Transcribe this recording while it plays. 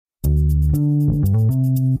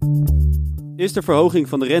Is de verhoging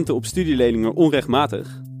van de rente op studieleningen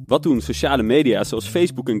onrechtmatig? Wat doen sociale media zoals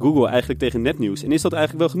Facebook en Google eigenlijk tegen nepnieuws? En is dat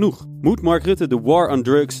eigenlijk wel genoeg? Moet Mark Rutte de war on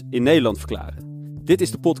drugs in Nederland verklaren? Dit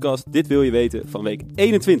is de podcast Dit wil je weten van week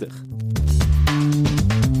 21.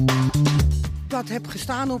 Dat heb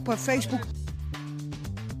gestaan op Facebook.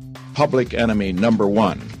 Public enemy number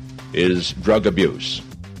one is drug abuse.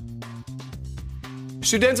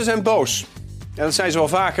 Studenten zijn boos. Ja, dat zijn ze wel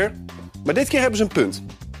vaker. Maar dit keer hebben ze een punt.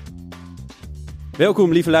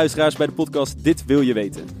 Welkom lieve luisteraars bij de podcast Dit wil je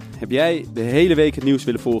weten. Heb jij de hele week het nieuws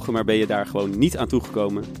willen volgen, maar ben je daar gewoon niet aan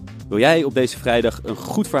toegekomen? Wil jij op deze vrijdag een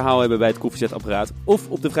goed verhaal hebben bij het koffiezetapparaat of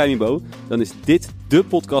op de Vrijmibo? Dan is dit dé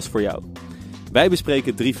podcast voor jou. Wij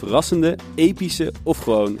bespreken 3 verrassende, epische of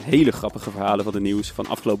gewoon hele grappige verhalen van het nieuws van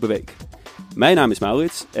afgelopen week. Mijn naam is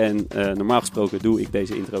Maurits en normaal gesproken doe ik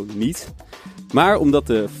deze intro niet. Maar omdat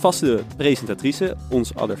de vaste presentatrice,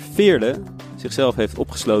 ons aller Veerle, zichzelf heeft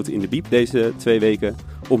opgesloten in de biep deze 2 weken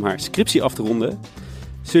om haar scriptie af te ronden,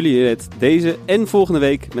 zullen jullie het deze en volgende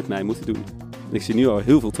week met mij moeten doen. En ik zie nu al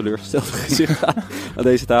heel veel teleurgestelde gezichten aan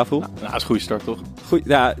deze tafel. Nou, dat is een goede start, toch? Goed,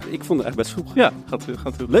 ja, ik vond het echt best vroeg. Ja, gaat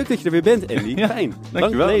goed. Leuk dat je er weer bent, Andy. Ja, fijn.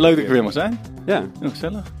 Dankjewel. Leuk dat ik er weer mag zijn. Ja. Heel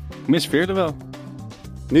gezellig. Ik mis Veerle wel.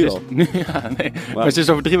 Nu al? Nu, ja, nee. Wow. Maar ze is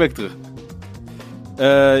over 3 weken terug.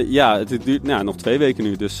 Ja, het duurt nog 2 weken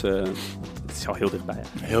nu, dus het is al heel dichtbij.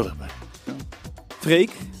 Ja. Heel dichtbij. Ja.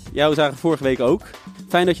 Freek, jou zagen vorige week ook.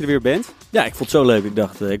 Fijn dat je er weer bent. Ja, ik vond het zo leuk. Ik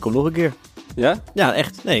dacht, ik kom nog een keer. Ja? Ja,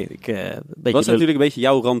 echt. Nee, Het was natuurlijk een beetje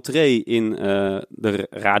jouw rentree in de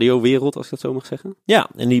radiowereld, als ik dat zo mag zeggen. Ja,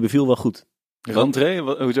 en die beviel wel goed. Rentree?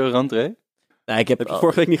 Hoezo rentree? Nou, ik heb Heb je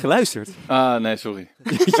vorige week niet geluisterd? Ah, nee, sorry.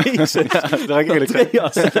 Jezus. Ja, daar ga ik eerlijk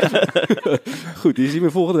zijn. Goed, die zien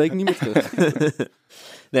we volgende week niet meer terug.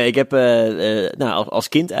 Nee, ik heb als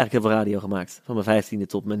kind eigenlijk heel veel radio gemaakt. Van mijn 15e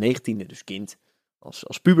tot mijn 19e, dus kind.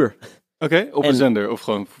 Als puber. Oké, op een zender of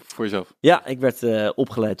gewoon voor jezelf? Ja, ik werd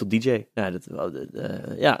opgeleid tot DJ. Nou,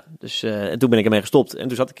 en toen ben ik ermee gestopt. En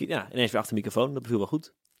toen zat ik ineens weer achter de microfoon. Dat beviel wel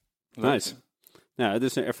goed. Nice. Ja, het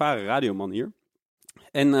is een ervaren radioman hier.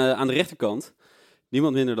 En aan de rechterkant,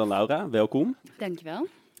 niemand minder dan Laura. Welkom. Dankjewel.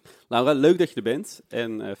 Laura, leuk dat je er bent.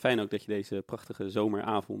 En fijn ook dat je deze prachtige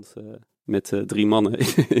zomeravond met 3 mannen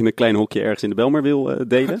in een klein hokje ergens in de Bijlmer wil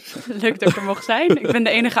delen. Leuk dat ik er mocht zijn. Ik ben de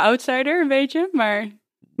enige outsider, een beetje, maar...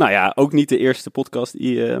 Nou ja, ook niet de eerste podcast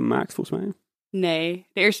die je maakt, volgens mij. Nee,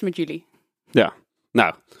 de eerste met jullie. Ja,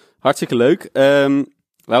 nou, hartstikke leuk.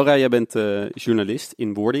 Laura, jij bent journalist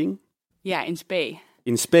in wording. Ja, in Spee.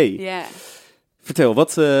 In Spee? Ja. Vertel,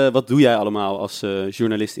 wat doe jij allemaal als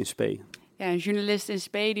journalist in Spee? Ja, een journalist in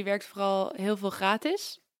Spee die werkt vooral heel veel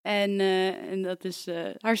gratis. En dat is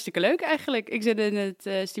hartstikke leuk eigenlijk. Ik zit in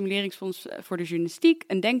het Stimuleringsfonds voor de Journalistiek,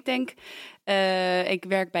 een denktank. Ik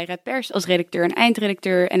werk bij Red Pers als redacteur en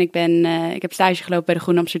eindredacteur. En ik heb stage gelopen bij de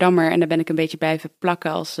Groene Amsterdammer. En daar ben ik een beetje blijven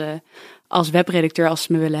plakken als webredacteur als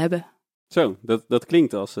ze me willen hebben. Zo, dat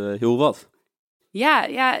klinkt als heel wat.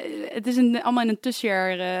 Ja, het is allemaal in een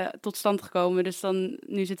tussenjaar tot stand gekomen. Dus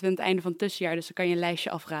nu zitten we aan het einde van het tussenjaar. Dus dan kan je een lijstje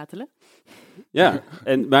afratelen. Ja,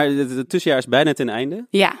 maar het tussenjaar is bijna ten einde.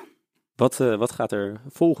 Ja. Wat gaat er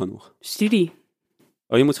volgen nog? Studie.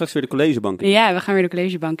 Oh, je moet straks weer de collegebank in. Ja, we gaan weer de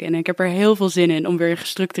collegebank in. En ik heb er heel veel zin in om weer een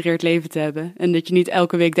gestructureerd leven te hebben. En dat je niet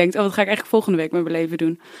elke week denkt, wat ga ik eigenlijk volgende week met mijn leven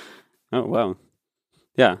doen? Oh, wauw.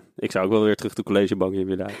 Ja, ik zou ook wel weer terug de collegebank in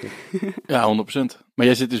willen eigenlijk. Ja, 100%. Maar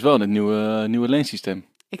jij zit dus wel in het nieuwe leensysteem.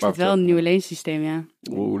 Ik zit wel in het nieuwe leensysteem, ja.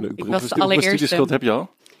 Oh, leuk. Ik was de Hoeveel allereerste. studieschuld heb je al?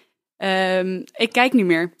 Ik kijk niet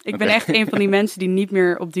meer. Ik ben echt een van die mensen die niet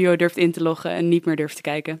meer op Duo durft in te loggen en niet meer durft te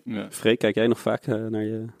kijken. Ja. Freek, kijk jij nog vaak naar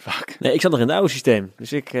je... Vaak. Nee, ik zat nog in het oude systeem.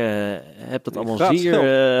 Dus ik heb dat allemaal Gratis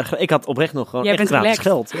zeer... ik had oprecht nog gewoon Jij echt bent gratis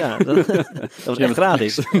relaxed. geld. Ja, dat was echt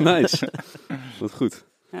gratis. Nice. Wat goed.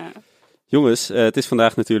 Ja. Jongens, het is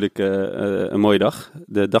vandaag natuurlijk een mooie dag.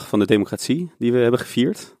 De dag van de democratie die we hebben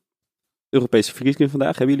gevierd. Europese verkiezingen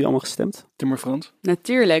vandaag. Hebben jullie allemaal gestemd? Timmer Frans?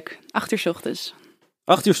 Natuurlijk. 8 uur 's ochtends.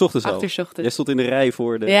 8 uur 's ochtends al? 8 uur 's ochtends. Jij stond in de rij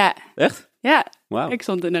voor de... Ja. Echt? Ja, Wauw. ik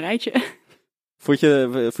stond in een rijtje. Vond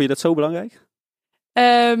je dat zo belangrijk?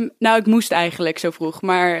 Nou, ik moest eigenlijk zo vroeg.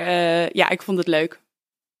 Maar ik vond het leuk.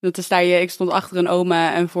 Ik stond achter een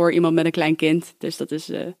oma en voor iemand met een klein kind. Dus dat is...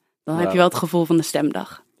 dan heb je wel het gevoel van de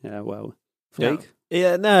stemdag. Ja, wauw. Freek?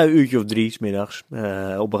 Ja, nou, een uurtje of 3 's middags.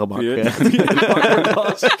 Op een gemak. De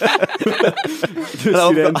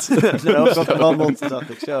student. Gewandeld, dacht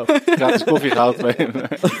ik zo. Gratis koffie gehaald bij Bij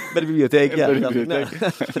de bibliotheek, ja. bij de dacht ik, bibliotheek.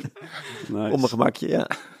 Nice. op mijn gemakje, ja.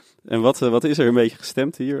 En wat is er een beetje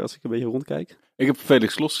gestemd hier, als ik een beetje rondkijk? Ik heb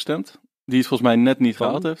Felix Slos gestemd. Die het volgens mij net niet Van?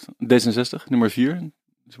 gehaald heeft. D66, nummer 4.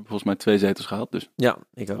 hebben volgens mij 2 zetels gehaald, dus Ja,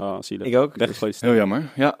 ik ook. Oh, zielig. Ik ook. Weggegooid. heel jammer.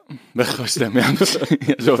 Ja, weggegooid stem. Ja,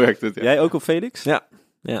 ja, zo werkt het. Ja. Jij ook op Felix? Ja.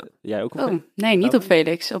 Jij ook op Oh, Felix? nee, niet op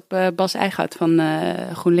Felix. Op Bas Eickhout van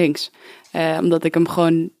GroenLinks. Omdat ik hem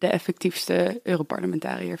gewoon de effectiefste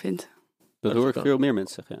Europarlementariër vind. Dat hoor ik veel meer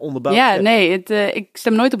mensen zeggen. Ja. Onderbouwd. Ja, nee, ik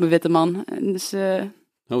stem nooit op een witte man. Dus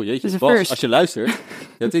Oh jeetje, is een Bas, first. als je luistert, je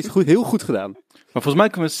hebt iets heel goed gedaan. Maar volgens mij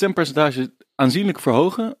kunnen we het stempercentage aanzienlijk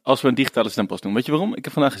verhogen als we een digitale stempas doen. Weet je waarom? Ik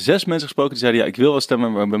heb vandaag 6 mensen gesproken die zeiden, ja, ik wil wel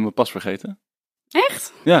stemmen, maar ik ben mijn pas vergeten.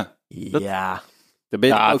 echt? Ja, Ja. Dan ben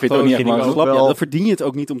je Ja, ook ik vind het gewoon ook niet geen echt klap. wel- Ja, dan verdien je het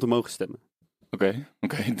ook niet om te mogen stemmen. oké,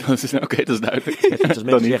 dat is duidelijk. Dus als Dan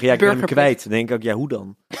mensen niet. zeggen, ja, ik ben hem Burgerplicht. kwijt. Dan denk ik ook, ja, hoe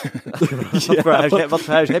dan? Wat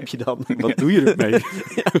voor huis heb je dan? Wat doe je ermee?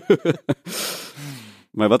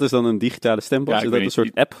 Maar wat is dan een digitale stempas? Ja, ik Is weet dat een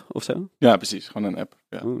niet. soort app of zo? Ja, precies. Gewoon een app.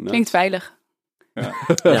 Ja. Oh, nou. Klinkt veilig. Ja,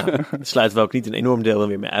 sluiten we ook niet een enorm deel dan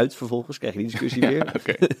weer mee uit vervolgens. Krijg je die discussie weer.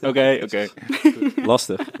 Oké.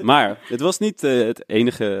 Lastig. Maar het was niet het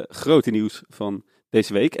enige grote nieuws van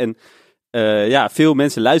deze week. En veel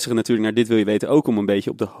mensen luisteren natuurlijk naar Dit Wil Je Weten ook om een beetje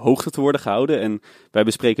op de hoogte te worden gehouden. En wij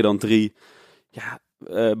bespreken dan 3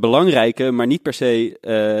 belangrijke, maar niet per se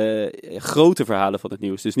grote verhalen van het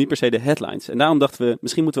nieuws. Dus niet per se de headlines. En daarom dachten we,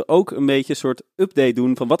 misschien moeten we ook een beetje een soort update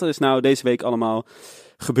doen van wat er is nou deze week allemaal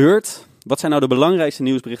gebeurd. Wat zijn nou de belangrijkste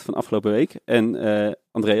nieuwsberichten van afgelopen week? En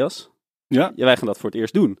Andreas, Ja, wij gaan dat voor het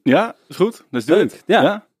eerst doen. ja, is goed. Let's do Leuk, it. ja.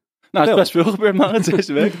 Nou, er is Wel. best veel gebeurd, maar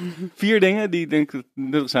deze week. 4 dingen die ik denk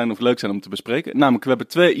nuttig zijn of leuk zijn om te bespreken. Namelijk, we hebben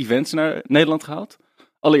 2 events naar Nederland gehaald.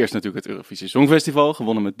 Allereerst natuurlijk het Eurovisie Songfestival,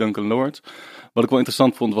 gewonnen met Duncan Lawrence. Wat ik wel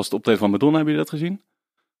interessant vond, was het optreden van Madonna. Hebben jullie dat gezien?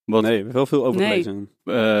 Wat, Nee, we hebben wel veel over Nee. gelezen.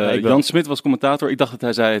 ik wel. Jan Smit was commentator. Ik dacht dat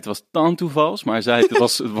hij zei het was tantoevals, maar hij zei het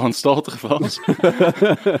was wanstaltigevals.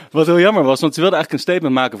 Wat heel jammer was, want ze wilden eigenlijk een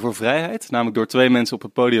statement maken voor vrijheid. Namelijk door 2 mensen op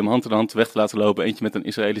het podium hand in hand weg te laten lopen. Eentje met een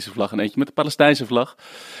Israëlische vlag en eentje met een Palestijnse vlag.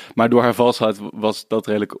 Maar door haar valsheid was dat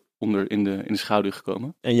redelijk onder in de schaduw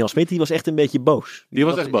gekomen. En Jan Smit, die was echt een beetje boos. Die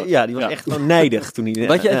was echt boos. Ja, die was Ja. echt gewoon nijdig toen hij...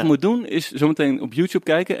 Wat je ja. even moet doen, is zometeen op YouTube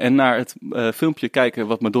kijken en naar het filmpje kijken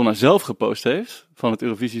wat Madonna zelf gepost heeft van het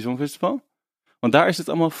Eurovisie Songfestival. Want daar is het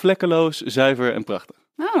allemaal vlekkeloos, zuiver en prachtig.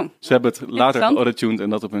 Oh, Ze hebben het later Interessant. geautotuned en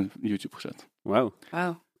dat op hun YouTube gezet. Wauw.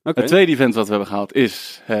 wauw. Oké. Het tweede event wat we hebben gehaald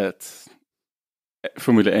is het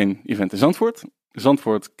Formule 1 event in Zandvoort.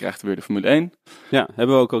 Zandvoort krijgt weer de Formule 1. Ja,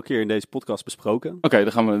 hebben we ook al een keer in deze podcast besproken. Oké,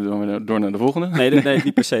 dan gaan we door naar de volgende. Nee,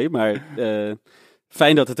 niet per se, maar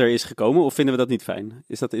fijn dat het er is gekomen. Of vinden we dat niet fijn?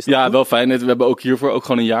 Is dat Ja, goed? wel fijn. We hebben ook hiervoor ook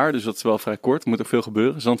gewoon een jaar, dus dat is wel vrij kort. Er moet ook veel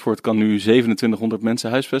gebeuren. Zandvoort kan nu 2700 mensen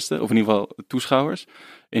huisvesten, of in ieder geval toeschouwers.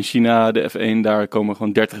 In China, de F1, daar komen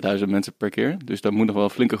gewoon 30.000 mensen per keer. Dus daar moet nog wel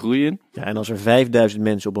flinke groei in. Ja, en als er 5000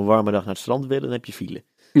 mensen op een warme dag naar het strand willen, dan heb je file.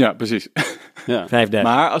 Ja, precies. Ja. 5000.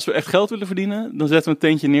 Maar als we echt geld willen verdienen, dan zetten we een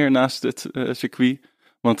tentje neer naast het circuit.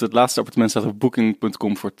 Want het laatste appartement staat op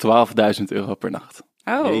booking.com voor €12.000 per nacht.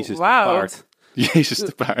 Oh, Jezus, de wauw. paard. Jezus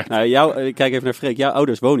te paard. Nou, ik kijk even naar Freek. Jouw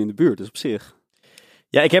ouders wonen in de buurt, dus op zich.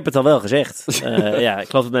 Ja, ik heb het al wel gezegd. Ik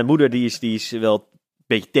geloof dat mijn moeder, die is wel een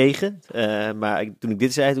beetje tegen. Maar toen ik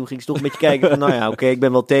dit zei, toen ging ze toch een beetje kijken van, nou ja, oké, ik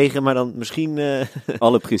ben wel tegen, maar dan misschien...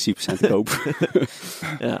 Alle principes zijn te koop.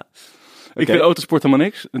 ja. Ik vind autosport helemaal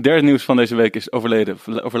niks. Het derde nieuws van deze week is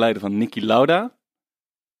overlijden van Niki Lauda.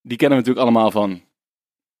 Die kennen we natuurlijk allemaal van...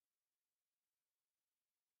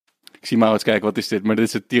 Ik zie Maurits kijken, wat is dit? Maar dit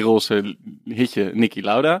is het Tirolse hitje Niki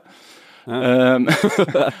Lauda.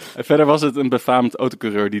 Verder was het een befaamd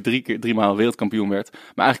autocoureur die 3 maal wereldkampioen werd.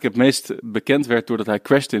 Maar eigenlijk het meest bekend werd doordat hij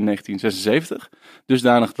crashte in 1976.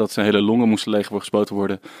 Dusdanig dat zijn hele longen moesten leeg gespoten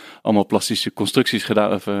worden. Allemaal plastische constructies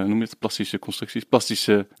gedaan. Of noem je het plastische constructies?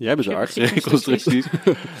 Plastische Jij bent de arts. reconstructies.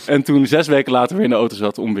 En toen 6 weken later weer in de auto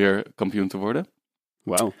zat om weer kampioen te worden.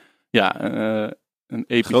 Wauw. Ja, een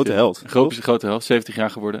epische... Grote held. Grote held, 70 jaar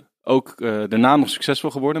geworden. Ook daarna nog succesvol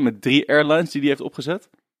geworden met 3 airlines die hij heeft opgezet.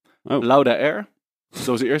 Oh. Lauda Air, dat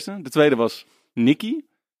was de eerste. De tweede was Niki.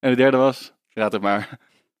 En de derde was, raad het maar,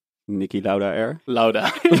 Niki Lauda R.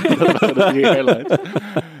 Lauda. Dat waren de 3 airlines.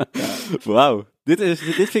 Wauw. Dit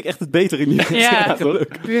vind ik echt het betere nieuws. Ja, toch?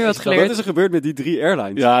 weer wat Wat geleerd. is er gebeurd met die 3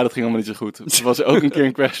 airlines? Ja, dat ging allemaal niet zo goed. Er was ook een keer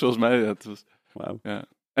een crash volgens mij. Dat was, Wauw. ja.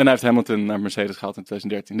 En hij heeft Hamilton naar Mercedes gehaald in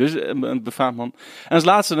 2013. Dus een befaamd man. En als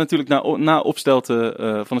laatste natuurlijk na Opstelten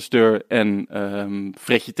van de Steur en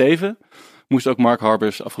Fredje Teven... moest ook Mark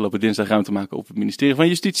Harbers afgelopen dinsdag ruimte maken op het ministerie van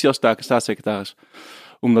Justitie als staatssecretaris.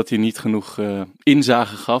 Omdat hij niet genoeg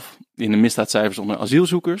inzage gaf in de misdaadcijfers onder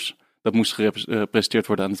asielzoekers. Dat moest gepresenteerd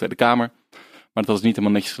worden aan de Tweede Kamer. Maar dat was niet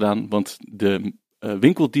helemaal netjes gedaan, want de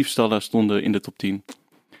winkeldiefstallen stonden in de top 10.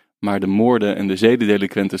 Maar de moorden en de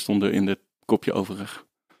zedendelinquenten stonden in de kopje overig.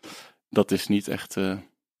 Dat is niet echt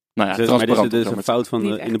Nou ja, Dus, maar dit transparant. is een fout van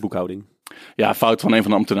Niet in echt. de boekhouding. Ja, fout van een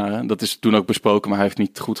van de ambtenaren. Dat is toen ook besproken, maar hij heeft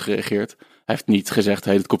niet goed gereageerd. Hij heeft niet gezegd,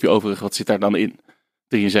 het kopje overig, wat zit daar dan in?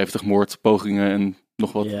 73 moordpogingen en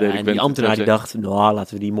nog wat. En die ambtenaar die dacht, nou,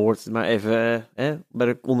 laten we die moord maar even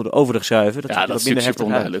onder de overig schuiven. Dat ja, ziet er dat wat is minder super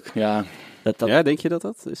heftig uit. onduidelijk. Ja, Ja, denk je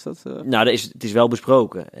dat? Is dat Nou, het is wel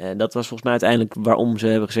besproken. En dat was volgens mij uiteindelijk waarom ze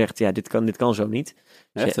hebben gezegd, ja, dit kan zo niet.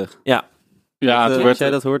 heftig? Ja, Als jij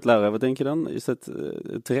dat hoort, Laura, wat denk je dan? Is dat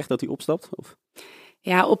terecht dat hij opstapt? Of?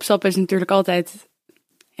 Ja, opstappen is natuurlijk altijd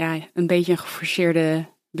een beetje een geforceerde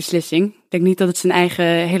beslissing. Ik denk niet dat het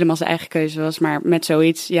helemaal zijn eigen keuze was, maar met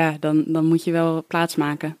zoiets, dan moet je wel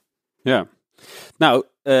plaatsmaken. Ja. Nou,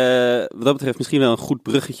 wat dat betreft misschien wel een goed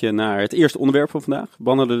bruggetje naar het eerste onderwerp van vandaag. We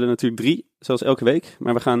behandelen er natuurlijk 3, zoals elke week.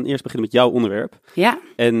 Maar we gaan eerst beginnen met jouw onderwerp. Ja,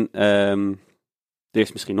 En er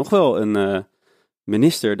is misschien nog wel een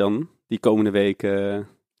minister dan die komende week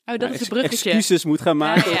dat is het bruggetje. excuses moet gaan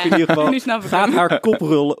maken. Ja, Of in ieder geval nu snap ik gaat hem. haar kop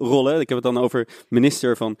rollen. Ik heb het dan over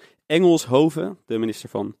minister van Engelshoven, de minister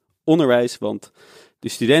van Onderwijs. Want de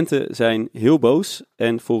studenten zijn heel boos.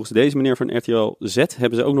 En volgens deze meneer van RTL Z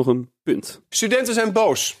hebben ze ook nog een punt. Studenten zijn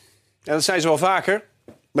boos. En dat zijn ze wel vaker.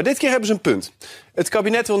 Maar dit keer hebben ze een punt. Het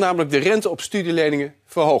kabinet wil namelijk de rente op studieleningen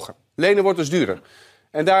verhogen. Lenen wordt dus duurder.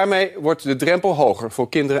 En daarmee wordt de drempel hoger voor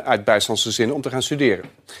kinderen uit bijstandsgezinnen om te gaan studeren.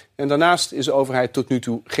 En daarnaast is de overheid tot nu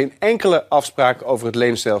toe geen enkele afspraak over het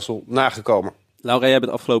leenstelsel nagekomen. Laura, jij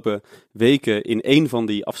bent de afgelopen weken in een van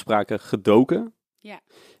die afspraken gedoken. Ja.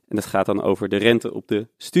 En dat gaat dan over de rente op de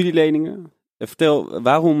studieleningen. Vertel,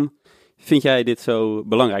 waarom vind jij dit zo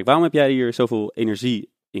belangrijk? Waarom heb jij hier zoveel energie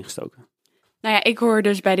in gestoken? Nou ja, ik hoor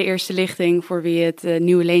dus bij de eerste lichting voor wie het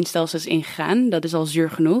nieuwe leenstelsel is ingegaan. Dat is al zuur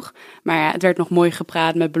genoeg. Maar ja, het werd nog mooi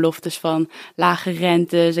gepraat met beloftes van lage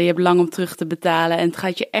rentes. En je hebt lang om terug te betalen. En het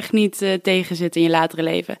gaat je echt niet tegenzitten in je latere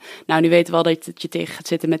leven. Nou, nu weten we al dat het je tegen gaat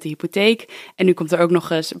zitten met de hypotheek. En nu komt er ook nog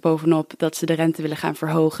eens bovenop dat ze de rente willen gaan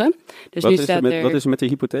verhogen. Dus Wat nu is staat er... wat is er met de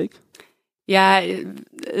hypotheek? Ja,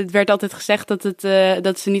 het werd altijd gezegd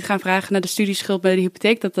dat ze niet gaan vragen naar de studieschuld bij de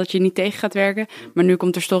hypotheek, dat je niet tegen gaat werken. Maar nu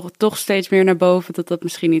komt er toch steeds meer naar boven dat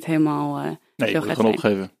misschien niet helemaal nee, zo je moet gaat het gewoon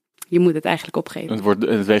zijn. opgeven. Je moet het eigenlijk opgeven.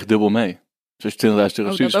 Het weegt dubbel mee. Dus als je 20.000 euro dat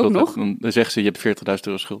studieschuld ook nog? hebt, dan zeggen ze je hebt 40.000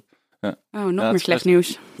 euro schuld. Ja. Oh, nog Ja, meer het slecht is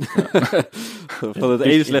nieuws. Van het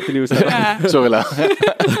ene slechte nieuws naar het andere. Ja. Sorry, Lau.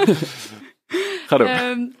 Ga door.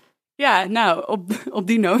 Ja, nou, op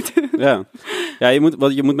die noot. Ja, je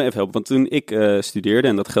moet me even helpen. Want toen ik studeerde,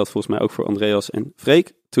 en dat geldt volgens mij ook voor Andreas en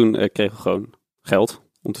Freek, toen kregen we gewoon geld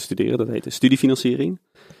om te studeren. Dat heette studiefinanciering.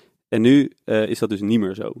 En nu is dat dus niet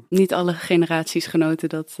meer zo. Niet alle generaties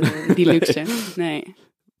genoten die luxe. Nee.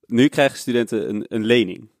 Nu krijgen studenten een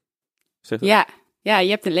lening. Zeg dat? Ja, je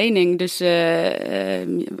hebt een lening. Dus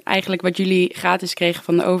eigenlijk wat jullie gratis kregen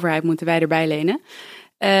van de overheid, moeten wij erbij lenen.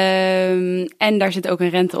 En daar zit ook een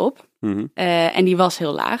rente op. Mhm. En die was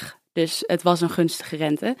heel laag. Dus het was een gunstige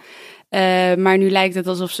rente. Maar nu lijkt het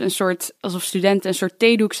alsof studenten een soort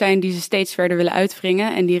theedoek zijn die ze steeds verder willen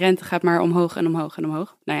uitwringen. En die rente gaat maar omhoog en omhoog en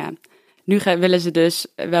omhoog. Nou ja, nu willen ze dus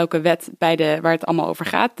welke wet waar het allemaal over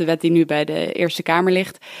gaat, de wet die nu bij de Eerste Kamer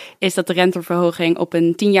ligt, is dat de renteverhoging op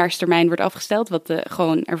een 10-jaarstermijn wordt afgesteld. Wat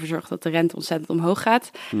gewoon ervoor zorgt dat de rente ontzettend omhoog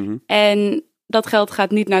gaat. Mhm. En dat geld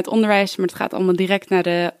gaat niet naar het onderwijs, maar het gaat allemaal direct naar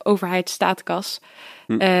de overheidsstaatkas.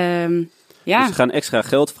 Ja. Dus ze gaan extra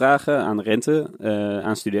geld vragen aan rente,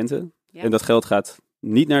 aan studenten. Ja. En dat geld gaat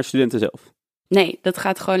niet naar studenten zelf. Nee, dat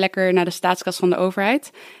gaat gewoon lekker naar de staatskas van de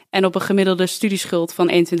overheid. En op een gemiddelde studieschuld van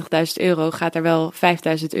 21.000 euro gaat er wel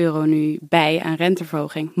 5.000 euro nu bij aan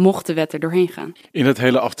renteverhoging, mocht de wet er doorheen gaan. In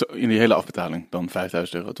die hele afbetaling dan 5.000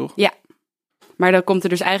 euro, toch? Ja, maar dan komt er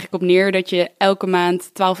dus eigenlijk op neer dat je elke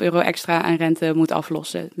maand 12 euro extra aan rente moet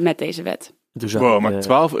aflossen met deze wet. Dus Wow, maar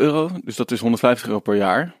 12 euro, dus dat is 150 euro per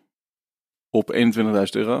jaar op 21.000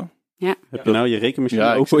 euro. Ja, Heb je nou je rekenmachine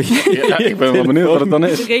Ja, open? Ja, ik ben wel benieuwd wat het dan de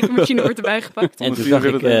is. rekenmachine wordt erbij gepakt. En toen zag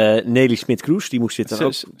ik Nelly Smit-Kroes, die moest dit dan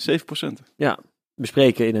ook 7%.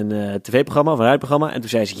 bespreken in een tv-programma, of een uitprogramma. En toen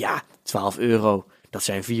zei ze, ja, 12 euro, dat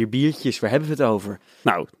zijn 4 biertjes, waar hebben we het over?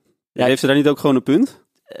 Nou, Ja, heeft ze daar niet ook gewoon een punt?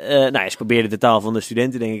 Ze probeerde de taal van de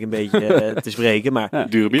studenten denk ik een beetje te spreken. Maar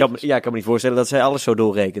Dure ik bier. kan me niet voorstellen dat zij alles zo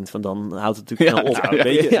doorrekent. Want dan houdt het natuurlijk snel op.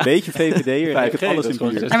 Een beetje VVD'er. Vijf Ik heb G, alles dat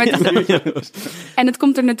in is bier. gewoon En het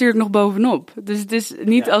komt er natuurlijk nog bovenop. Dus het is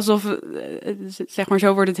niet alsof, zeg maar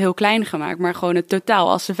zo wordt het heel klein gemaakt. Maar gewoon het totaal.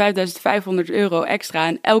 Als ze 5.500 euro extra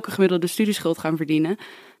aan elke gemiddelde studieschuld gaan verdienen,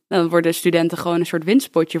 dan worden studenten gewoon een soort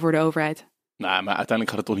winstpotje voor de overheid. Nou, maar uiteindelijk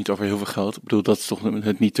gaat het toch niet over heel veel geld. Ik bedoel, dat is toch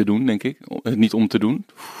het niet te doen, denk ik. Het niet om te doen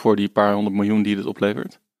voor die paar 100 miljoen die het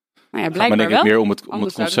oplevert. Nou ja, Maar blijkbaar denk ik wel. meer om het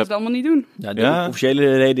Anders zouden ze concept. het allemaal niet doen. Ja, de Ja.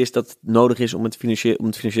 officiële reden is dat het nodig is om het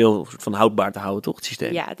financieel soort van houdbaar te houden, toch? Het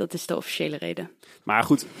systeem. Ja, dat is de officiële reden. Maar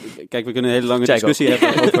goed, kijk, we kunnen een hele lange Zei ik discussie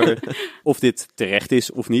hebben over of dit terecht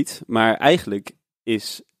is of niet. Maar eigenlijk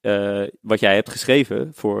is wat jij hebt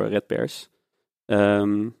geschreven voor Red Pers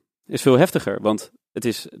is veel heftiger. Want het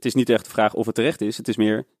is niet echt de vraag of het terecht is. Het is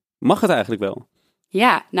meer, mag het eigenlijk wel?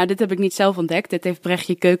 Ja, nou dit heb ik niet zelf ontdekt. Dit heeft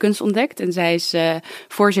Brechtje Keukens ontdekt. En zij is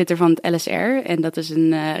voorzitter van het LSR. En dat is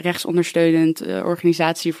een rechtsondersteunend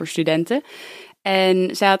organisatie voor studenten.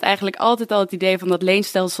 En zij had eigenlijk altijd al het idee van dat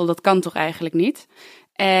leenstelsel, dat kan toch eigenlijk niet.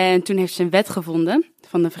 En toen heeft ze een wet gevonden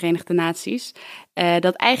van de Verenigde Naties.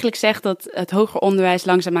 Dat eigenlijk zegt dat het hoger onderwijs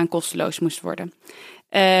langzaamaan kosteloos moest worden.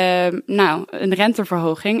 Nou, een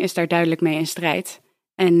renteverhoging is daar duidelijk mee in strijd.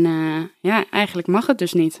 En ja, eigenlijk mag het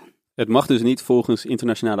dus niet. Het mag dus niet volgens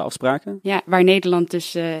internationale afspraken. Ja, waar Nederland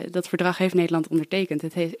dus, dat verdrag heeft Nederland ondertekend.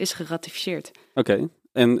 Het is geratificeerd. Oké.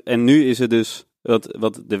 En nu is het dus,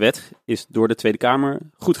 wat de wet is door de Tweede Kamer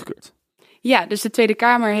goedgekeurd. Ja, dus de Tweede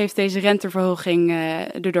Kamer heeft deze renteverhoging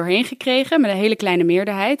er doorheen gekregen met een hele kleine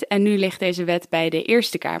meerderheid. En nu ligt deze wet bij de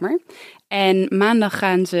Eerste Kamer. En maandag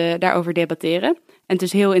gaan ze daarover debatteren. En het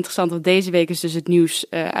is heel interessant, want deze week is dus het nieuws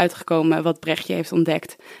uitgekomen wat Brechtje heeft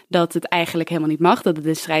ontdekt. Dat het eigenlijk helemaal niet mag, dat het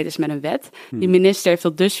in strijd is met een wet. Die minister heeft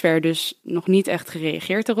tot dusver dus nog niet echt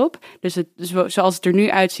gereageerd erop. Dus zoals het er nu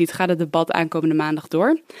uitziet, gaat het debat aankomende maandag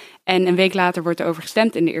door. En een week later wordt er over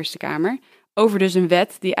gestemd in de Eerste Kamer. Over dus een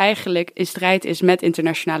wet die eigenlijk in strijd is met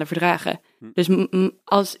internationale verdragen. Dus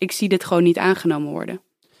ik zie dit gewoon niet aangenomen worden.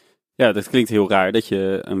 Ja, dat klinkt heel raar dat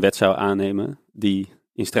je een wet zou aannemen die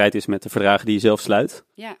in strijd is met de verdragen die je zelf sluit.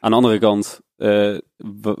 Ja. Aan de andere kant,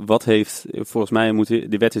 volgens mij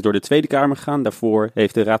de wet is door de Tweede Kamer gegaan. Daarvoor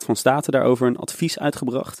heeft de Raad van State daarover een advies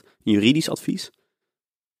uitgebracht. Een juridisch advies.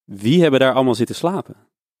 Wie hebben daar allemaal zitten slapen?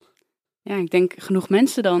 Ja, ik denk genoeg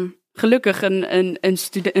mensen dan. Gelukkig, een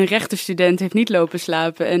rechtenstudent heeft niet lopen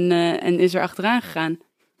slapen en is er achteraan gegaan.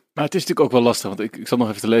 Maar het is natuurlijk ook wel lastig, want ik zat nog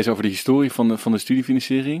even te lezen over de historie van de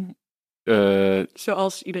studiefinanciering.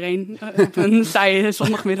 Zoals iedereen op een saaie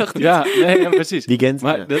zondagmiddag doet. Ja, nee, precies. Weekend.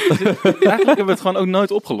 Maar eigenlijk hebben we het gewoon ook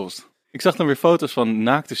nooit opgelost. Ik zag dan weer foto's van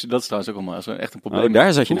naakte. Dat is trouwens ook allemaal echt een probleem. Oh,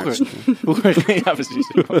 daar zat je vroeger, ja,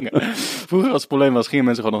 precies. Vroeger als het probleem was, gingen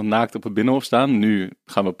mensen gewoon nog naakt op het binnenhof staan. Nu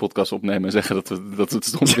gaan we podcast opnemen en zeggen dat we het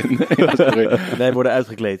stom vinden. Wij worden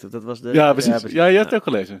uitgekleed. Dat was de... Ja, precies. Ja, je hebt het ook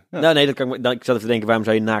gelezen. Ja. Nou, nee, ik zat even te denken, waarom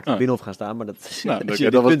zou je naakt op het binnenhof gaan staan? Maar dat is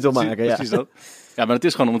dat punt wil maken. Precies dat. Ja, maar het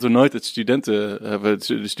is gewoon omdat we nooit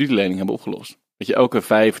de studielening hebben opgelost. Weet je, elke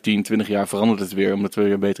 5, 10, 20 jaar verandert het weer, omdat we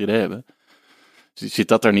weer een beter idee hebben. Dus zit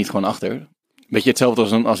dat daar niet gewoon achter? Weet je,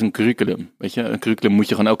 hetzelfde als een curriculum. Weet je, een curriculum moet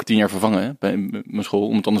je gewoon elke 10 jaar vervangen hè, bij mijn school,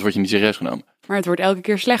 omdat anders word je niet serieus genomen. Maar het wordt elke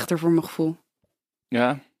keer slechter voor mijn gevoel.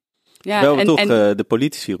 Ja. Ja, de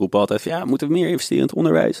politici roepen altijd van, ja, moeten we meer investeren in het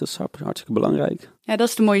onderwijs? Dat is hartstikke belangrijk. Ja, dat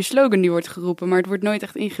is de mooie slogan die wordt geroepen, maar het wordt nooit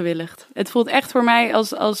echt ingewilligd. Het voelt echt voor mij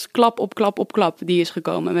als klap op klap op klap die is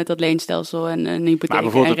gekomen met dat leenstelsel en een hypotheek. Maar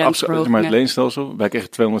bijvoorbeeld het leenstelsel, wij kregen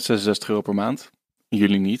 €266 per maand.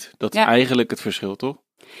 Jullie niet. Dat is eigenlijk het verschil, toch?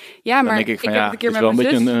 Ja, maar dan denk ik van heb het een keer het met is wel mijn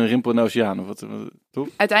een zus. beetje een rimpel in de oceaan. Of wat, toch?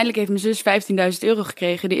 Uiteindelijk heeft mijn zus €15.000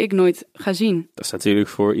 gekregen die ik nooit ga zien. Dat is natuurlijk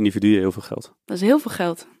voor individuen heel veel geld. Dat is heel veel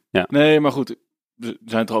geld. Ja. Nee, maar goed, er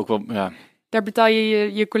zijn toch ook wel, ja. Daar betaal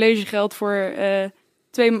je collegegeld voor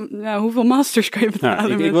hoeveel masters kan je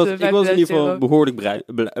betalen Ik was in ieder geval behoorlijk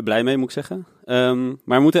blij mee, moet ik zeggen.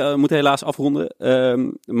 Maar we moeten helaas afronden.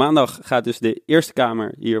 Maandag gaat dus de Eerste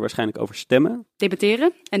Kamer hier waarschijnlijk over stemmen.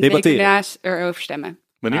 Debatteren en de week daarnaast erover stemmen.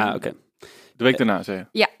 Wanneer? Oké. De week daarna, zei je?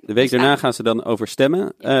 Ja. De week daarna gaan ze dan over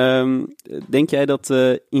stemmen. Denk jij dat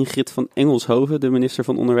Ingrid van Engelshoven, de minister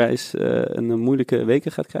van Onderwijs, een moeilijke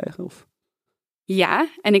weken gaat krijgen? Of? Ja,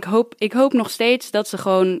 en ik hoop nog steeds dat ze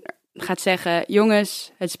gewoon gaat zeggen,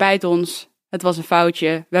 jongens, het spijt ons, het was een foutje,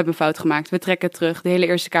 we hebben een fout gemaakt, we trekken het terug. De hele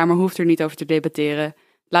Eerste Kamer hoeft er niet over te debatteren.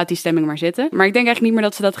 Laat die stemming maar zitten. Maar ik denk eigenlijk niet meer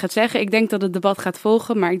dat ze dat gaat zeggen. Ik denk dat het debat gaat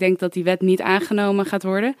volgen, maar ik denk dat die wet niet aangenomen gaat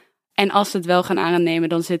worden. En als ze het wel gaan aannemen,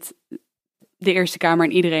 dan zit de Eerste Kamer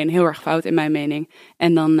en iedereen heel erg fout in mijn mening.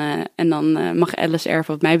 En dan mag LSR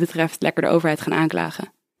wat mij betreft lekker de overheid gaan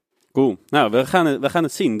aanklagen. Cool. Nou, we gaan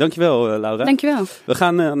het zien. Dankjewel, Laura. Dankjewel. We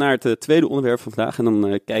gaan naar het tweede onderwerp van vandaag. En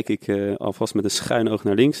dan kijk ik alvast met een schuin oog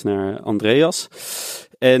naar links, naar Andreas.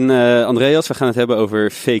 En Andreas, we gaan het hebben over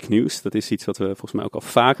fake news. Dat is iets wat we volgens mij ook al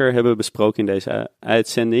vaker hebben besproken in deze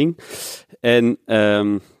uitzending. En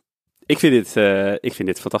ik vind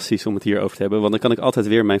dit fantastisch om het hierover te hebben. Want dan kan ik altijd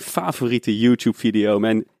weer mijn favoriete YouTube-video,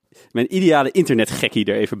 mijn mijn ideale internetgekkie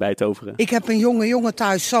er even bij toveren. Ik heb een jongen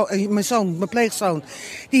thuis, mijn pleegzoon.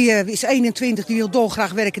 Die is 21, die wil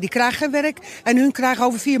dolgraag werken. Die krijgt geen werk. En hun krijgen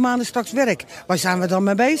over 4 maanden straks werk. Waar zijn we dan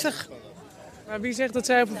mee bezig? Maar wie zegt dat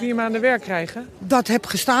zij over 4 maanden werk krijgen? Dat heb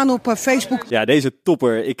gestaan op Facebook. Ja, deze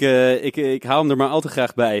topper. Ik haal hem er maar al te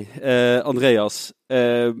graag bij. Andreas,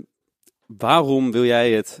 waarom wil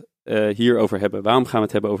jij het hierover hebben? Waarom gaan we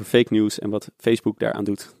het hebben over fake news en wat Facebook daaraan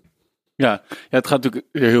doet? Ja, het gaat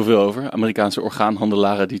natuurlijk er heel veel over. Amerikaanse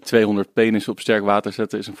orgaanhandelaren die 200 penissen op sterk water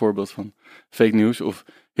zetten is een voorbeeld van fake news. Of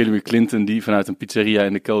Hillary Clinton die vanuit een pizzeria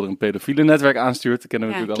in de kelder een pedofiele netwerk aanstuurt. Dat kennen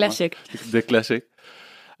we natuurlijk classic. allemaal. De classic.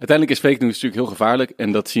 Uiteindelijk is fake news natuurlijk heel gevaarlijk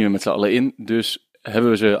en dat zien we met z'n allen in. Dus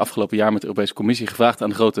hebben we ze afgelopen jaar met de Europese Commissie gevraagd aan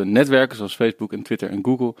de grote netwerken zoals Facebook en Twitter en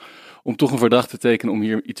Google om toch een verdrag te tekenen om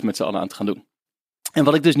hier iets met z'n allen aan te gaan doen. En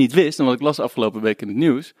wat ik dus niet wist, en wat ik las afgelopen week in het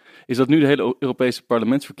nieuws, is dat nu de hele Europese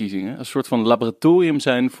parlementsverkiezingen een soort van laboratorium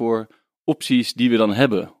zijn voor opties die we dan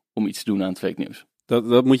hebben om iets te doen aan het fake nieuws.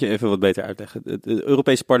 Dat moet je even wat beter uitleggen. De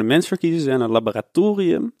Europese parlementsverkiezingen zijn een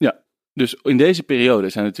laboratorium. Ja, dus in deze periode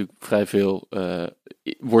zijn natuurlijk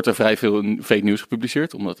wordt er vrij veel fake nieuws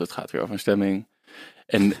gepubliceerd, omdat het gaat weer over een stemming.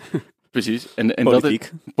 En precies. En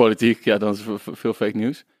Politiek. Politiek, ja, dan is veel fake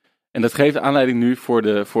nieuws. En dat geeft aanleiding nu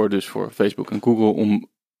voor Facebook en Google om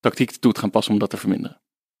tactiek toe te gaan passen om dat te verminderen.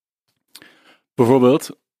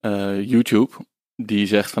 Bijvoorbeeld YouTube, die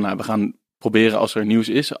zegt van we gaan proberen als er nieuws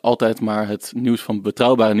is, altijd maar het nieuws van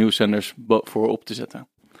betrouwbare nieuwszenders voorop te zetten.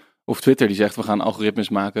 Of Twitter die zegt we gaan algoritmes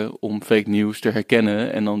maken om fake nieuws te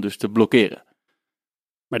herkennen en dan dus te blokkeren.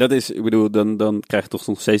 Maar dat is, ik bedoel, dan krijg je toch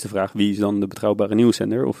nog steeds de vraag, wie is dan de betrouwbare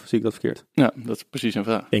nieuwszender? Of zie ik dat verkeerd? Ja, dat is precies een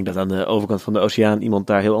vraag. Ik denk dat aan de overkant van de oceaan iemand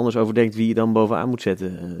daar heel anders over denkt wie je dan bovenaan moet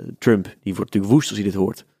zetten. Trump, die wordt natuurlijk woest als hij dit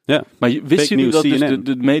hoort. Ja. Maar wist je nu dat dus CNN.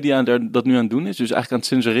 de media daar dat nu aan het doen is? Dus eigenlijk aan het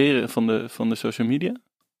censureren van de social media?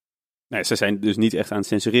 Nee, ze zijn dus niet echt aan het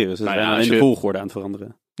censureren. Ze zijn alleen de volgorde aan het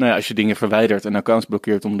veranderen. Nou ja, als je dingen verwijdert en accounts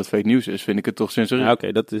blokkeert omdat het fake nieuws is, vind ik het toch censureren. Ja,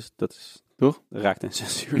 oké, dat is toch? Dat raakt een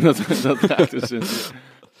censuur. dat raakt een censuur.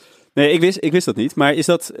 Nee, ik wist dat niet. Maar is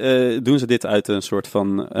dat, doen ze dit uit een soort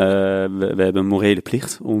van, we hebben een morele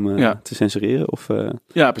plicht om te censureren? Of,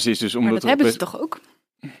 Ja, precies. Dus maar dat hebben ze toch ook?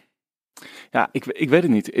 Ja, ik weet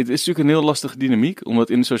het niet. Het is natuurlijk een heel lastige dynamiek, omdat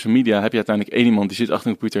in de social media heb je uiteindelijk één iemand die zit achter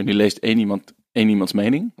een computer en die leest één iemands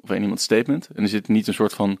mening of één iemands statement. En er zit niet een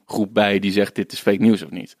soort van groep bij die zegt dit is fake news of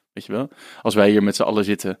niet. Weet je wel? Als wij hier met z'n allen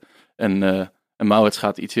zitten en Maurits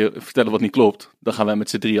gaat iets vertellen wat niet klopt, dan gaan wij met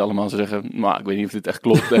z'n 3 allemaal zeggen, nou, ik weet niet of dit echt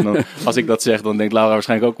klopt. En dan, als ik dat zeg, dan denkt Laura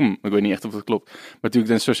waarschijnlijk ook, ik weet niet echt of het klopt. Maar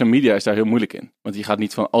natuurlijk, de social media is daar heel moeilijk in. Want je gaat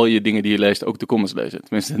niet van al je dingen die je leest ook de comments lezen.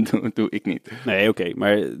 Tenminste, dat doe ik niet. Nee, oké,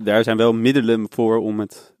 maar daar zijn wel middelen voor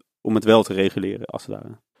om het wel te reguleren, als het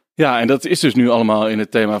ware. Ja, en dat is dus nu allemaal in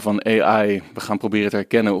het thema van AI. We gaan proberen te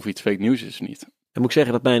herkennen of iets fake news is of niet. Dan moet ik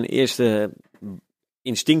zeggen dat mijn eerste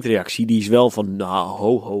instinctreactie, die is wel van, nou,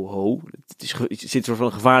 ho. Het zit soort van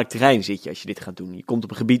een gevaarlijk terrein zit je als je dit gaat doen. Je komt op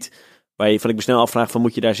een gebied waar je van ik me snel afvraag van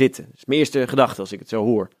moet je daar zitten. Dat is mijn eerste gedachte als ik het zo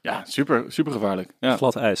hoor. Ja, super gevaarlijk. Ja.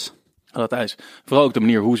 Glad ijs. Glad ijs. Vooral ook de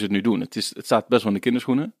manier hoe ze het nu doen. Het staat best wel in de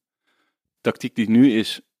kinderschoenen. De tactiek die nu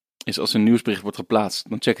is als een nieuwsbericht wordt geplaatst,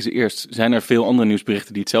 dan checken ze eerst, zijn er veel andere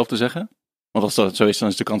nieuwsberichten die hetzelfde zeggen? Want als dat zo is, dan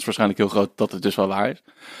is de kans waarschijnlijk heel groot dat het dus wel waar is.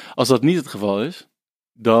 Als dat niet het geval is,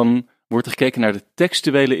 dan wordt er gekeken naar de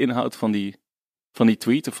textuele inhoud van die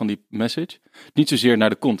tweet of van die message. Niet zozeer naar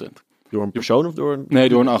de content. Door een persoon of door een... Nee,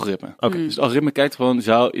 door een algoritme. Okay. Dus het algoritme kijkt gewoon,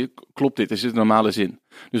 klopt dit? Is dit een normale zin?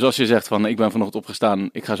 Dus als je zegt van, ik ben vanochtend opgestaan,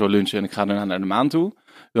 ik ga zo lunchen en ik ga daarna naar de maan toe,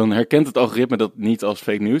 dan herkent het algoritme dat niet als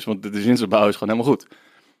fake news, want de zinsopbouw is gewoon helemaal goed.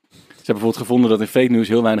 Ze hebben bijvoorbeeld gevonden dat in fake news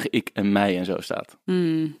heel weinig ik en mij en zo staat.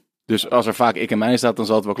 Dus als er vaak ik en mij staat, dan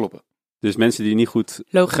zal het wel kloppen. Dus mensen die niet goed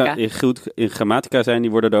in grammatica zijn,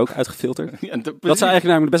 die worden er ook uitgefilterd. Ja, dat zou eigenlijk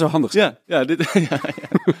namelijk best wel handig zijn. Ja.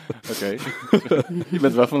 Oké. Je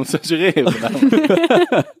bent wel van het censureren gedaan.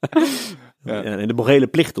 Ja, en de morele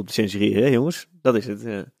plicht om te censureren, hè, jongens. Dat is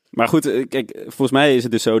het. Maar goed, kijk, volgens mij is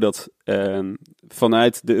het dus zo dat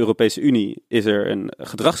vanuit de Europese Unie is er een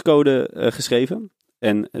gedragscode geschreven.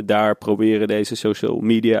 En daar proberen deze social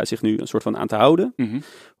media zich nu een soort van aan te houden.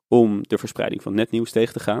 Om de verspreiding van nepnieuws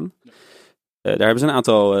tegen te gaan. Daar hebben ze een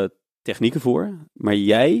aantal technieken voor. Maar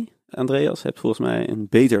jij, Andreas, hebt volgens mij een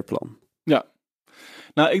beter plan. Ja.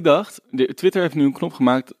 Nou, ik dacht, Twitter heeft nu een knop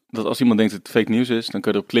gemaakt dat als iemand denkt dat het fake news is, dan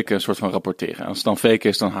kun je erop klikken een soort van rapporteren. En als het dan fake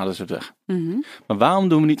is, dan halen ze het weg. Maar waarom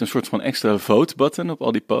doen we niet een soort van extra vote-button op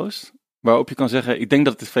al die posts? Waarop je kan zeggen, ik denk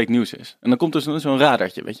dat het fake news is. En dan komt er zo'n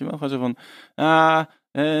radartje, weet je wel. Gewoon zo van,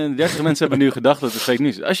 En 30 mensen hebben nu gedacht dat het fake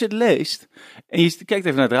news is. Als je het leest en je kijkt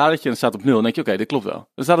even naar het radertje en het staat op 0, dan denk je, oké, dit klopt wel.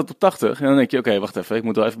 Dan staat het op 80 en dan denk je, oké, wacht even, ik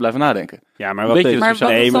moet wel even blijven nadenken. Ja, maar Weet je, wat Maar wat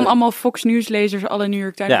nee, als dan maar allemaal Fox News-lezers alle New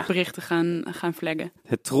York Times Ja. berichten gaan flaggen?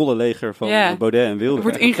 het trollenleger van Ja. Baudet en Wilde.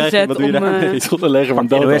 Wordt ingezet wat doe je om, daarmee? Tot een leger van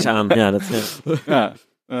dood. NOS aan. Ja, dat, Ja.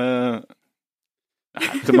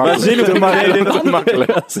 Te Waanzinnig makkelijk.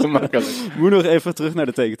 Te makkelijk. Moet nog even terug naar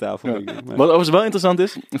de tekentafel. Ja. denk ik. Maar- Wat overigens wel interessant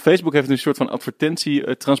is, Facebook heeft nu een soort van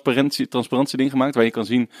transparantie ding gemaakt, waar je kan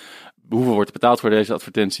zien hoeveel wordt betaald voor deze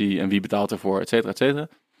advertentie en wie betaalt ervoor, et cetera, et cetera.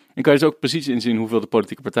 En kan je dus ook precies inzien hoeveel de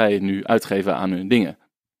politieke partijen nu uitgeven aan hun dingen.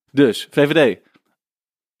 Dus, VVD,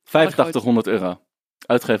 €8500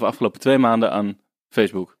 uitgeven afgelopen 2 maanden aan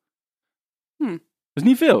Facebook. Dat is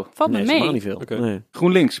niet veel. Valt me nee, is mee. helemaal niet veel. Oké. Nee.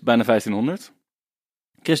 GroenLinks, bijna 1500.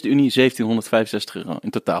 ChristenUnie, €1765 in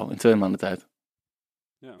totaal, in 2 maanden tijd.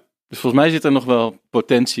 Ja. Dus volgens mij zit er nog wel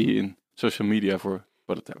potentie in social media voor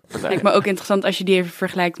partijen. Lijkt me ook interessant als je die even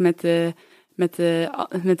vergelijkt met de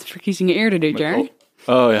verkiezingen eerder dit jaar. Oh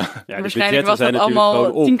ja. Ja, die Waarschijnlijk budgetten was zijn dat natuurlijk allemaal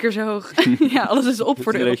gewoon op. 10 keer zo hoog. Ja, alles is op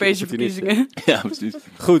voor de Een beetje Europese opportunisten. verkiezingen. Ja, precies.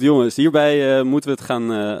 Goed jongens, hierbij moeten we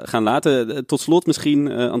het gaan laten. Tot slot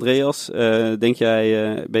misschien, Andreas,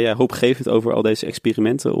 ben jij hoopgevend over al deze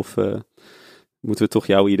experimenten? Of moeten we toch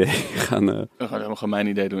jouw idee gaan... We gaan helemaal gewoon mijn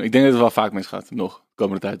idee doen. Ik denk dat het wel vaak misgaat, nog, de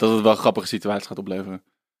komende tijd. Dat het wel grappige situaties gaat opleveren.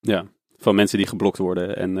 Ja, van mensen die geblokt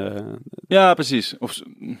worden. En, Ja, precies.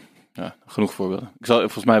 Ja, genoeg voorbeelden.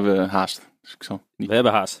 Volgens mij hebben we haast. Dus ik zal niet... we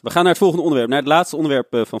hebben haast. We gaan naar het volgende onderwerp, naar het laatste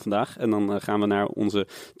onderwerp van vandaag. En dan gaan we naar onze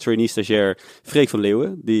trainee-stagiair Freek van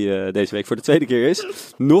Leeuwen, die deze week voor de 2e keer is.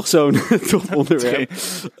 Nog zo'n top onderwerp.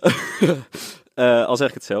 Al zeg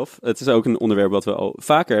ik het zelf. Het is ook een onderwerp wat we al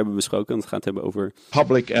vaker hebben besproken. Want we gaan het hebben over...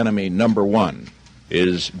 Public enemy number 1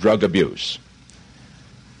 is drug abuse.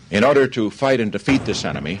 In order to fight and defeat this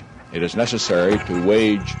enemy, it is necessary to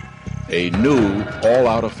wage a new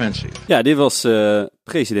all-out offensive. Ja, dit was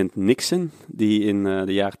president Nixon, die in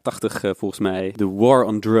de jaren 80 volgens mij de war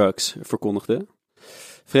on drugs verkondigde.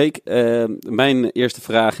 Freek, mijn eerste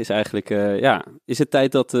vraag is eigenlijk, is het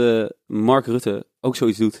tijd dat Mark Rutte ook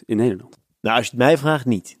zoiets doet in Nederland? Nou, als je het mij vraagt,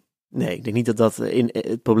 niet. Nee, ik denk niet dat dat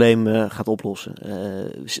het probleem gaat oplossen.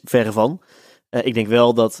 Verre van. Ik denk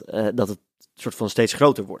wel dat het soort van steeds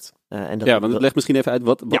groter wordt. Want leg misschien even uit,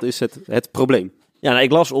 wat is het probleem? Ja, nou,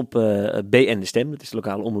 ik las op BN De Stem, dat is de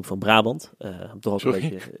lokale omroep van Brabant. Toch als een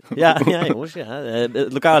beetje... Ja, jongens,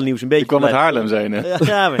 het lokale nieuws een beetje... Ik kwam uit Haarlem, zijn hè?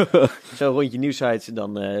 Ja, maar zo'n rondje nieuwsites,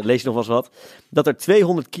 dan lees je nog wel eens wat. Dat er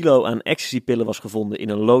 200 kilo aan ecstasypillen was gevonden in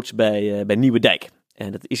een loods bij Nieuwedijk.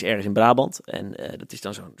 En dat is ergens in Brabant. En dat is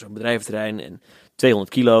dan zo'n bedrijventerrein. En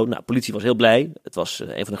 200 kilo. Nou, politie was heel blij. Het was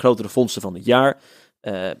een van de grotere vondsten van het jaar.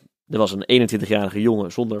 Er was een 21-jarige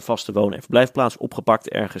jongen zonder vaste woon- en verblijfplaats opgepakt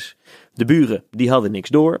ergens. De buren, die hadden niks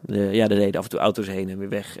door. Er reden af en toe auto's heen en weer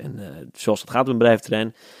weg. En zoals het gaat op een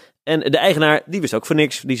bedrijventerrein. En de eigenaar, die wist ook van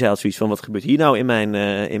niks. Die zei al zoiets van, wat gebeurt hier nou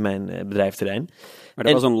in mijn bedrijventerrein? Maar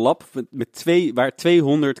er was een lab waar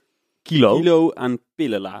 200 kilo aan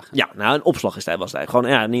pillen lagen. Ja, nou, een opslag was het eigenlijk.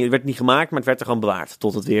 Gewoon, het werd niet gemaakt, maar het werd er gewoon bewaard.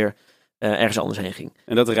 Tot het weer ergens anders heen ging.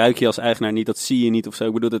 En dat ruik je als eigenaar niet, dat zie je niet of zo.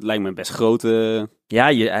 Ik bedoel, het lijkt me een best grote...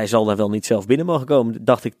 Ja, hij zal daar wel niet zelf binnen mogen komen,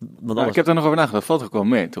 dacht ik. Want Ik heb daar nog over nagedacht. Dat valt ook wel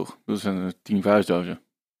mee, toch? Dat zijn 10 verhuisdozen.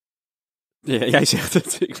 Ja, jij zegt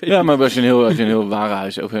het. Ik weet Ja, maar als je een heel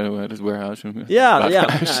warenhuis, of het warehouse... Ja,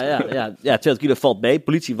 200 kilo valt mee.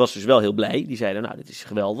 Politie was dus wel heel blij. Die zeiden, nou, dit is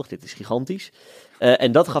geweldig, dit is gigantisch.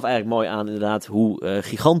 En dat gaf eigenlijk mooi aan inderdaad hoe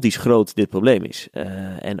gigantisch groot dit probleem is.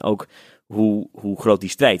 En ook hoe groot die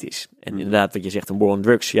strijd is. En inderdaad, wat je zegt, een war on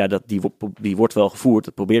drugs, die wordt wel gevoerd,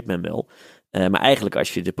 dat probeert men wel. Maar eigenlijk,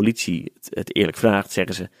 als je de politie het eerlijk vraagt,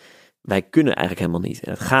 zeggen ze, wij kunnen eigenlijk helemaal niet.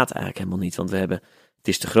 En het gaat eigenlijk helemaal niet, want het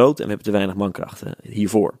is te groot en we hebben te weinig mankrachten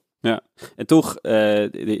hiervoor. Ja, en toch,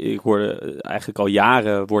 ik hoorde eigenlijk al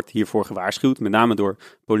jaren wordt hiervoor gewaarschuwd, met name door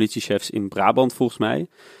politiechefs in Brabant volgens mij.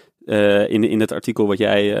 In het artikel wat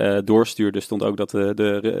jij doorstuurde stond ook dat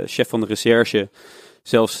de chef van de recherche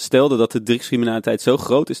zelfs stelde dat de drugscriminaliteit zo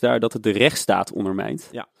groot is daar dat het de rechtsstaat ondermijnt.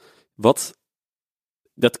 Ja.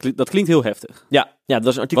 Dat klinkt heel heftig. Ja, dat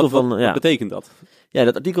was een artikel Wat betekent dat? Ja,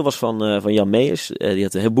 dat artikel was van Jan Meijers. Die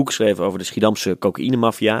had een heel boek geschreven over de Schiedamse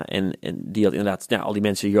cocaïnemafia. En die had inderdaad al die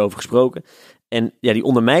mensen hierover gesproken. En ja, die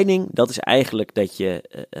ondermijning, dat is eigenlijk dat je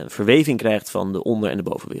een verweving krijgt van de onder- en de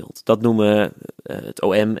bovenwereld. Dat noemen het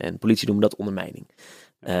OM en politie noemen dat ondermijning.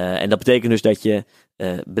 En dat betekent dus dat je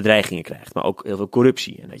bedreigingen krijgt, maar ook heel veel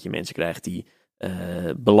corruptie. En dat je mensen krijgt die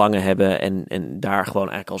belangen hebben en daar gewoon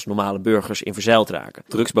eigenlijk als normale burgers in verzeild raken.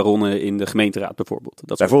 Drugsbaronnen in de gemeenteraad bijvoorbeeld.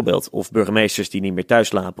 Bijvoorbeeld, of burgemeesters die niet meer thuis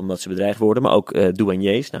slapen omdat ze bedreigd worden, maar ook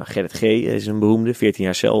douaniers. Nou, Gerrit G. is een beroemde, 14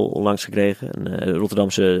 jaar cel onlangs gekregen. Een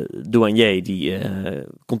Rotterdamse douanier die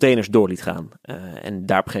containers door liet gaan en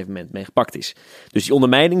daar op een gegeven moment mee gepakt is. Dus die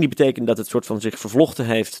ondermijning die betekent dat het soort van zich vervlochten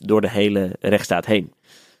heeft door de hele rechtsstaat heen.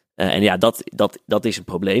 En ja, dat is een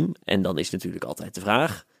probleem. En dan is natuurlijk altijd de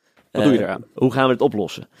vraag, wat doe je eraan? Hoe gaan we het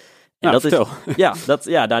oplossen? En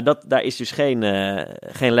daar is dus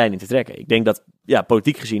geen lijn in te trekken. Ik denk dat,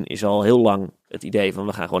 politiek gezien is al heel lang het idee van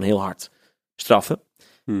we gaan gewoon heel hard straffen.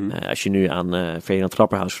 Als je nu aan Ferdinand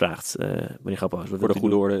Grapperhaus vraagt, meneer Grapperhaus, wat voor de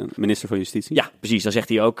goede orde, minister van Justitie. Ja, precies. Dan zegt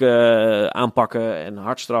hij ook aanpakken en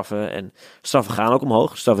hard straffen. En straffen gaan ook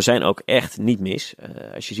omhoog. Straffen zijn ook echt niet mis.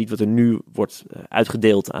 Als je ziet wat er nu wordt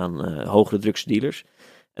uitgedeeld aan hogere drugsdealers.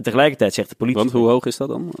 En tegelijkertijd zegt de politie... Want hoe hoog is dat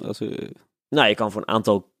dan? Nou, je kan voor een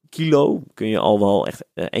aantal kilo kun je al wel echt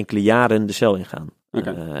enkele jaren de cel ingaan.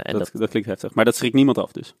 Oké, dat klinkt heftig. Maar dat schrikt niemand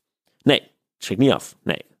af dus? Nee, het schrikt niet af.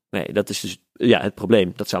 Nee, dat is dus het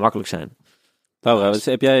probleem. Dat zou makkelijk zijn. Laura,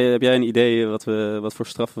 heb jij een idee wat voor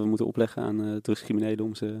straffen we moeten opleggen aan drugscriminelen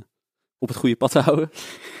om ze op het goede pad te houden?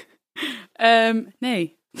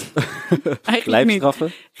 Nee. Eigenlijk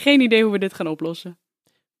niet. Geen idee hoe we dit gaan oplossen.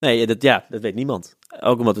 Nee, dat weet niemand.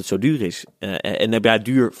 Ook omdat het zo duur is. En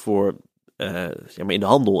duur voor in de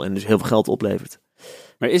handel en dus heel veel geld oplevert.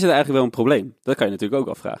 Maar is het eigenlijk wel een probleem? Dat kan je natuurlijk ook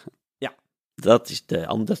afvragen. Ja, dat is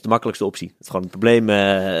de makkelijkste optie. Het is gewoon een probleem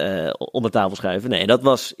onder tafel schuiven. Nee, en dat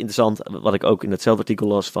was interessant, wat ik ook in hetzelfde artikel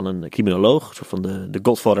las van een criminoloog, een soort van de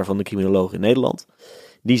godfather van de criminoloog in Nederland.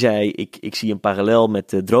 Die zei, ik zie een parallel met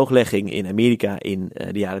de drooglegging in Amerika in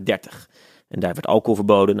de jaren 30. En daar werd alcohol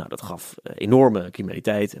verboden. Nou, dat gaf enorme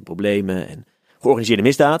criminaliteit en problemen en georganiseerde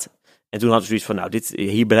misdaad. En toen hadden ze zoiets van,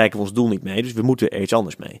 hier bereiken we ons doel niet mee, dus we moeten er iets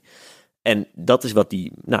anders mee. En dat is wat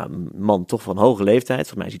die man toch van hoge leeftijd,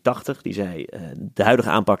 volgens mij is hij 80, die zei, de huidige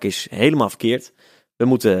aanpak is helemaal verkeerd. We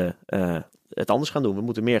moeten het anders gaan doen. We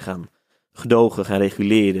moeten meer gaan gedogen, gaan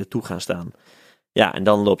reguleren, toe gaan staan. Ja, en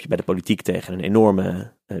dan loop je bij de politiek tegen een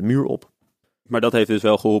enorme muur op. Maar dat heeft dus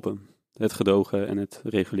wel geholpen, het gedogen en het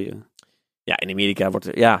reguleren. Ja, in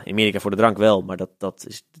Amerika voor de drank wel, maar dat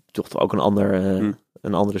is toch ook een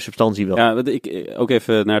andere substantie wel. Ja, ik ook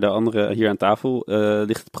even naar de andere hier aan tafel.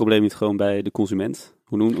 Ligt het probleem niet gewoon bij de consument?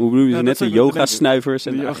 Hoe noem je ze net? De yoga-snuivers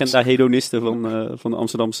en de agenda-hedonisten van de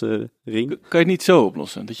Amsterdamse ring? Kan je het niet zo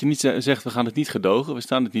oplossen? Dat je niet zegt, we gaan het niet gedogen, we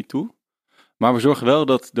staan het niet toe. Maar we zorgen wel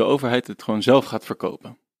dat de overheid het gewoon zelf gaat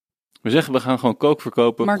verkopen. We zeggen, we gaan gewoon kook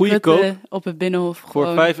verkopen. Mark goede Rutte kook op het Binnenhof voor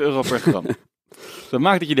 €5 per gram. Dat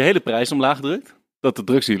maakt dat je de hele prijs omlaag drukt. Dat de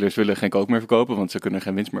drugsdealers willen geen kook meer verkopen, want ze kunnen er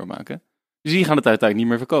geen winst meer op maken. Dus die gaan het uiteindelijk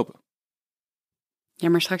niet meer verkopen. Ja,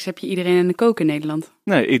 maar straks heb je iedereen aan de kook in Nederland.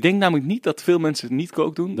 Nee, ik denk namelijk niet dat veel mensen niet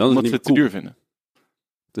kook doen, omdat ze het te duur vinden.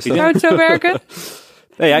 Dus zou het zo werken?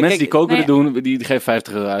 Mensen die kook willen doen, die geven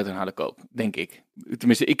 €50 uit en halen kook, denk ik.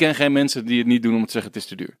 Tenminste, ik ken geen mensen die het niet doen omdat ze zeggen het is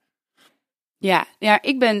te duur. Ja,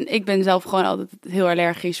 ik ben zelf gewoon altijd heel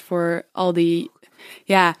allergisch voor al die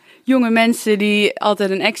jonge mensen die altijd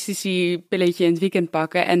een ecstasy-pilletje in het weekend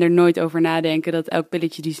pakken en er nooit over nadenken dat elk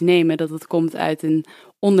pilletje die ze nemen, dat het komt uit een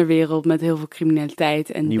onderwereld met heel veel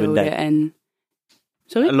criminaliteit en doden en...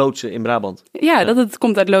 Sorry? Loodsen in Brabant. Ja, dat het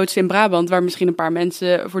komt uit loodsen in Brabant, waar misschien een paar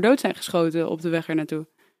mensen voor dood zijn geschoten op de weg er naartoe.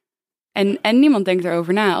 En niemand denkt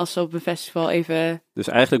erover na als ze op een festival even... Dus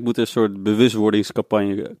eigenlijk moet er een soort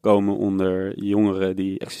bewustwordingscampagne komen onder jongeren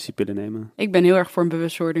die ecstasy-pillen nemen. Ik ben heel erg voor een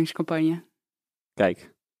bewustwordingscampagne.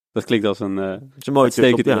 Kijk, dat klinkt als een mooi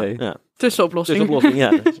uitstekend idee. Ja. Tussenoplossing,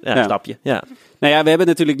 stapje. Ja. Nou ja, we hebben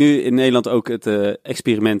natuurlijk nu in Nederland ook het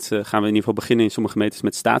experiment, gaan we in ieder geval beginnen in sommige gemeentes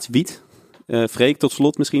met staatswiet. Freek, tot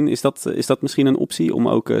slot misschien, is dat misschien een optie om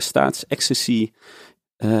ook staatsecstasy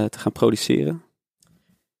te gaan produceren?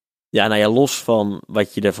 Ja, los van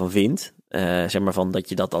wat je ervan vindt, zeg maar van dat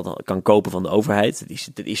je dat dan kan kopen van de overheid, dat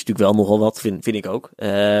is natuurlijk wel nogal wat, vind ik ook,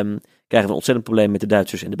 krijgen we een ontzettend probleem met de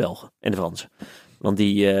Duitsers en de Belgen en de Fransen. Want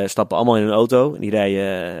die stappen allemaal in een auto en die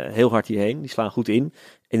rijden heel hard hierheen, die slaan goed in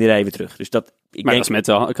en die rijden weer terug. Dus dat is met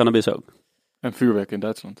cannabis ook. En vuurwerk in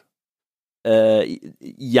Duitsland.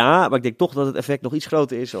 Ja, maar ik denk toch dat het effect nog iets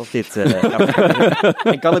groter is als dit.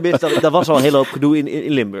 En cannabis, dat was al een hele hoop gedoe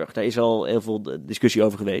in Limburg. Daar is al heel veel discussie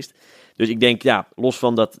over geweest. Dus ik denk, los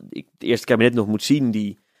van dat ik het eerste kabinet nog moet zien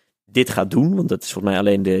die dit gaat doen. Want dat is volgens mij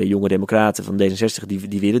alleen de jonge democraten van D66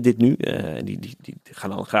 die willen dit nu. Die gaan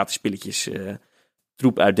dan gratis pilletjes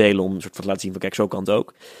troep uitdelen om een soort van te laten zien van kijk, zo kan het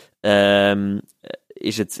ook.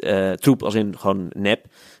 is het troep als in gewoon nep.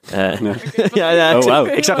 Oh,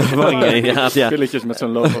 ik zag een verwarring. Ja. Pilletjes met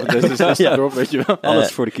zo'n logo. Dus erop, weet je wel.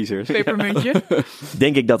 Alles voor de kiezers. Pepermuntje.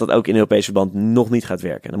 Denk ik dat dat ook in Europees verband nog niet gaat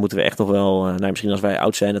werken. Dan moeten we echt nog wel, misschien als wij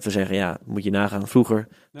oud zijn, dat we zeggen, moet je nagaan. Vroeger,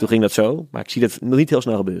 toen ging dat zo. Maar ik zie dat nog niet heel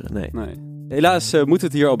snel gebeuren. Nee. Helaas moeten we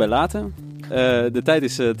het hier al bij laten. De tijd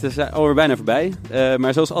is alweer bijna voorbij.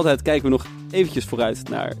 Maar zoals altijd kijken we nog eventjes vooruit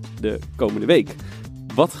naar de komende week.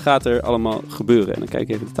 Wat gaat er allemaal gebeuren? En dan kijk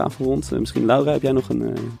ik even de tafel rond. Misschien Laura, heb jij nog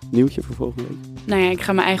een nieuwtje voor volgende week? Nou ja, ik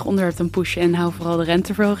ga mijn eigen onderwerp dan pushen en hou vooral de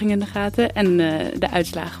renteverhoging in de gaten. En de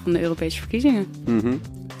uitslagen van de Europese verkiezingen. Mm-hmm.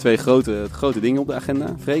 2 grote dingen op de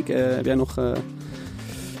agenda. Freek, heb jij nog...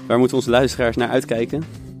 waar moeten onze luisteraars naar uitkijken?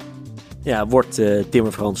 Ja, wordt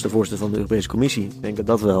Timmer Frans de voorzitter van de Europese Commissie? Ik denk dat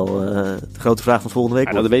dat wel de grote vraag van volgende week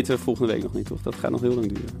wordt. Dat weten we volgende week nog niet, toch? Dat gaat nog heel lang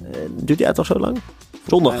duren. Duurt die uit toch zo lang?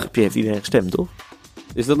 Zondag heeft iedereen gestemd, toch?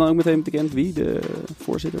 Is dat dan ook meteen bekend wie de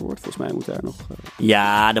voorzitter wordt? Volgens mij moet daar nog...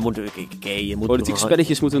 Ja, dan moeten we... Politieke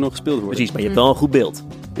spelletjes moeten nog gespeeld worden. Precies, maar je hebt wel een goed beeld.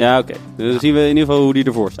 Ja, oké. Dus dan zien we in ieder geval hoe die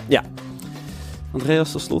ervoor staat. Ja.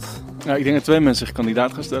 Andreas, tot slot. Nou, ik denk dat 2 mensen zich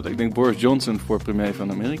kandidaat gaan stellen. Ik denk Boris Johnson voor premier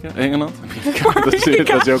van Engeland. Dat is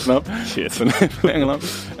heel knap. Shit. Van Engeland.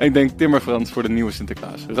 En ik denk Timmer Frans voor de nieuwe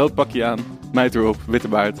Sinterklaas. Rood pakje aan, mijt erop, witte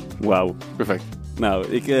baard. Wauw. Perfect. Nou,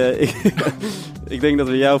 ik denk dat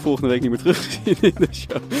we jou volgende week niet meer terugzien in de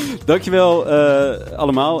show. Dankjewel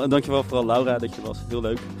allemaal. En dankjewel vooral Laura dat je was. Heel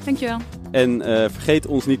leuk. Dankjewel. En vergeet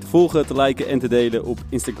ons niet te volgen, te liken en te delen op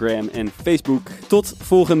Instagram en Facebook. Tot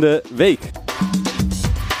volgende week.